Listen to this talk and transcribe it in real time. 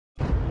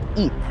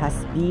It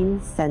has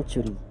been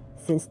centuries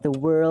since the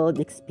world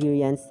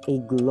experienced a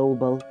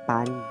global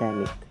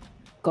pandemic,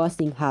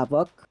 causing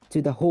havoc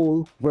to the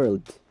whole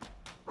world.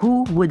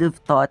 Who would have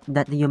thought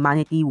that the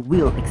humanity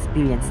will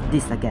experience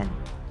this again?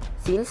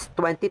 Since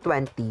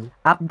 2020,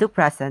 up to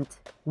present,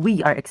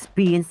 we are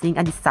experiencing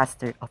a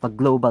disaster of a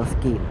global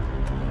scale.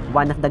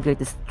 One of the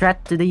greatest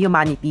threats to the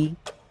humanity,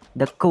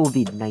 the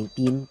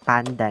COVID-19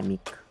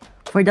 pandemic.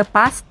 For the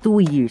past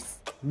 2 years,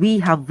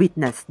 we have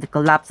witnessed the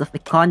collapse of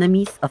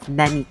economies of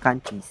many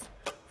countries,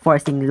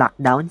 forcing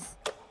lockdowns,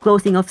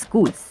 closing of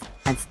schools,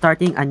 and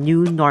starting a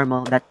new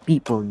normal that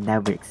people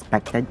never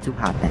expected to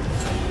happen.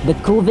 The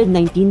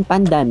COVID-19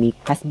 pandemic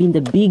has been the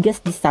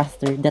biggest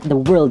disaster that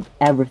the world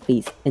ever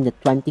faced in the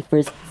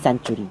 21st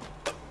century.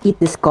 It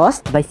is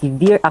caused by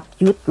severe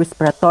acute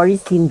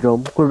respiratory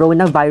syndrome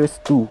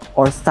coronavirus 2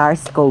 or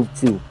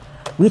SARS-CoV-2,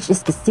 which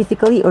is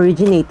specifically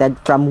originated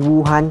from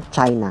Wuhan,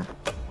 China.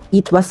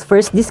 It was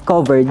first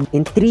discovered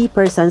in 3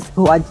 persons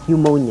who had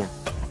pneumonia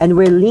and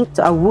were linked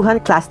to a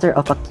Wuhan cluster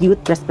of acute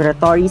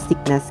respiratory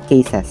sickness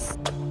cases.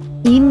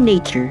 In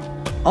nature,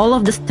 all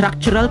of the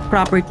structural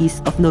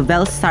properties of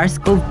novel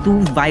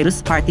SARS-CoV-2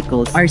 virus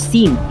particles are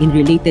seen in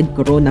related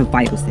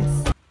coronaviruses.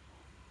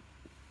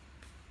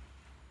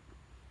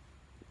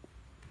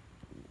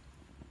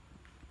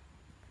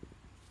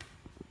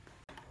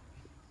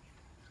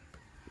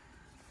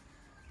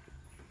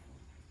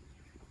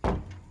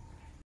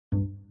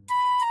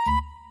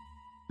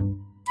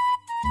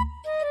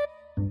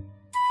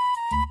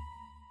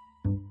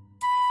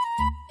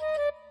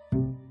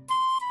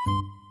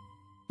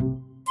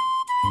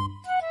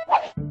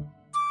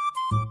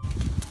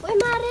 Uy,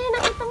 Mare,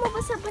 nakita mo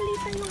ba sa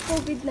balita yung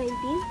COVID-19?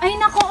 Ay,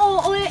 nako,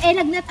 oo.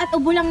 Lagnat at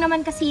ubo lang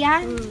naman kasi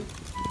yan.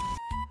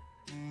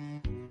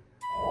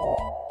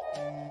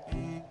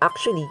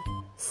 Actually,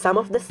 some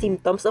of the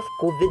symptoms of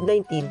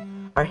COVID-19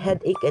 are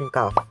headache and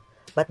cough,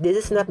 but this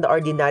is not the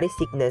ordinary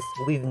sickness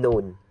we've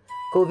known.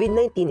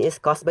 COVID-19 is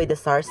caused by the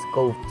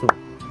SARS-CoV-2,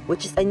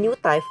 which is a new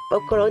type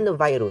of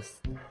coronavirus.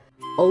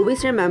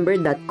 Always remember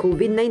that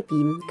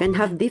COVID-19 can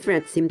have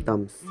different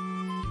symptoms.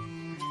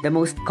 The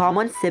most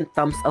common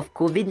symptoms of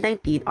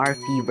COVID-19 are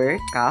fever,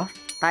 cough,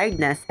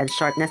 tiredness, and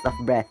shortness of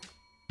breath.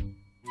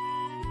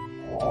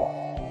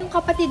 Yung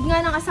kapatid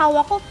nga ng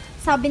asawa ko,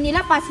 sabi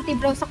nila positive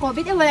raw sa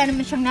COVID, wala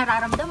naman siyang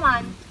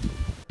nararamdaman.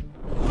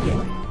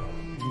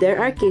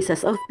 There are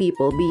cases of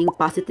people being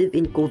positive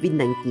in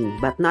COVID-19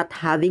 but not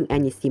having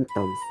any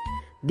symptoms.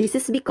 This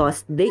is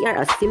because they are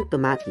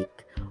asymptomatic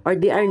or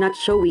they are not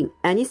showing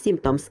any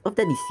symptoms of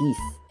the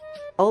disease.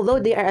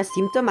 Although they are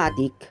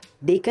asymptomatic,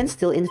 they can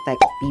still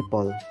infect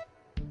people.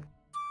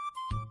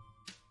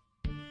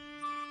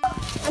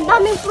 Ang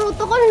daming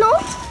protocol, no?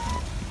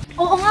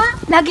 Oo nga,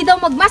 lagi daw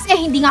magmask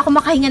hindi nga ako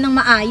makahinga ng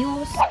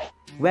maayos.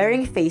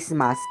 Wearing face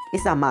mask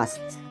is a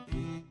must.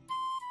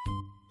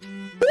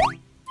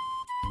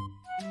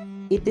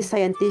 It is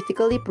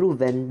scientifically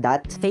proven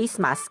that face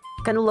mask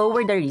can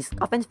lower the risk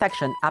of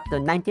infection up to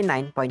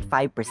 99.5%.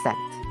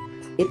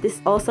 It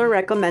is also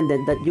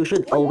recommended that you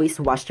should always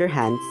wash your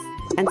hands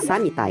and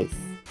sanitize.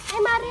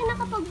 Ay, Mare,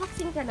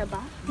 nakapag-vaccine ka na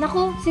ba?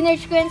 Naku,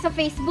 sinerch ko yan sa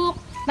Facebook.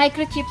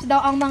 Microchips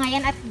daw ang mga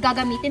yan at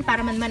gagamitin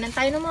para manmanan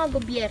tayo ng mga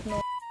gobyerno.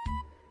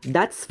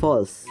 That's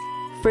false.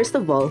 First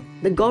of all,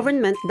 the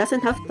government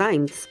doesn't have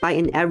time to spy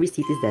on every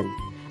citizen.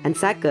 And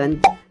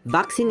second,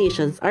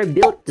 vaccinations are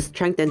built to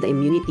strengthen the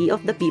immunity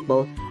of the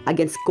people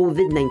against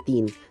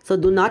COVID-19. So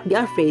do not be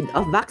afraid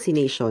of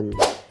vaccination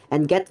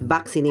and get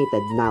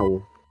vaccinated now.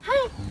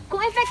 Hay,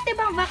 kung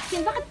effective ang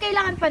vaccine, bakit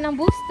kailangan pa ng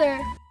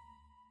booster?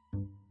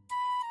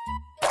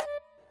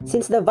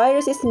 Since the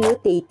virus is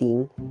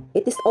mutating,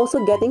 it is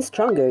also getting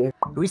stronger,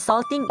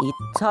 resulting it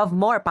to have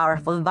more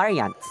powerful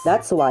variants.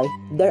 That's why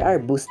there are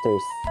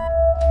boosters.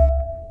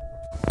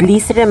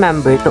 Please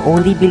remember to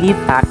only believe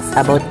facts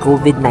about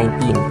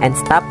COVID-19 and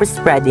stop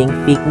spreading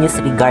fake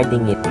news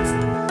regarding it.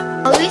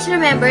 Always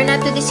remember not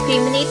to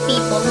discriminate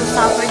people who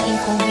suffered in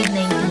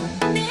COVID-19.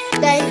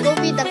 Dahil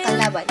COVID ang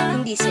kalaban,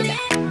 hindi sila.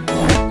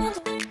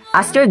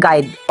 As your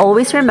guide,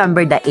 always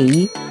remember the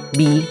A,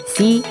 B,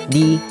 C,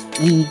 D,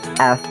 E,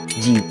 F,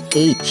 G,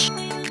 H.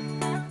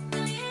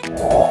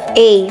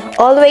 A.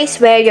 Always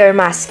wear your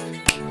mask.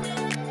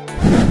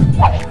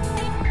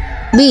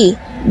 B.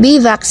 Be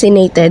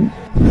vaccinated.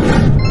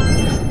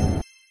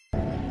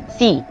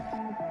 C.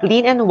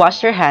 Clean and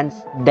wash your hands,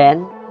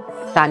 then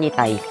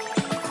sanitize.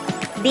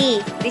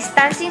 D.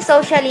 Distancing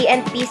socially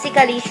and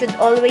physically should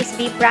always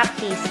be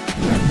practiced.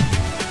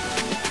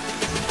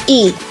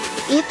 E.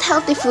 Eat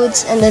healthy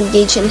foods and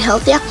engage in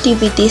healthy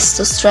activities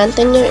to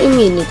strengthen your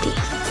immunity.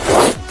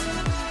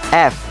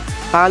 F.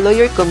 Follow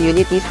your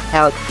community's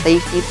health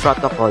safety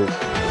protocols.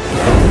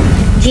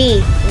 G.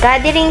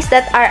 Gatherings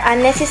that are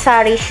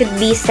unnecessary should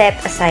be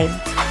set aside.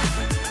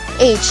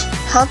 H.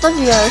 Health of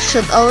yours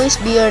should always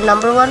be your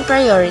number 1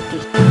 priority.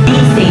 Be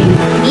safe.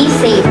 Be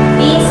safe.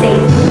 Be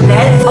safe.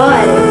 Let's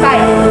all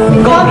fight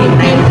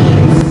COVID-19.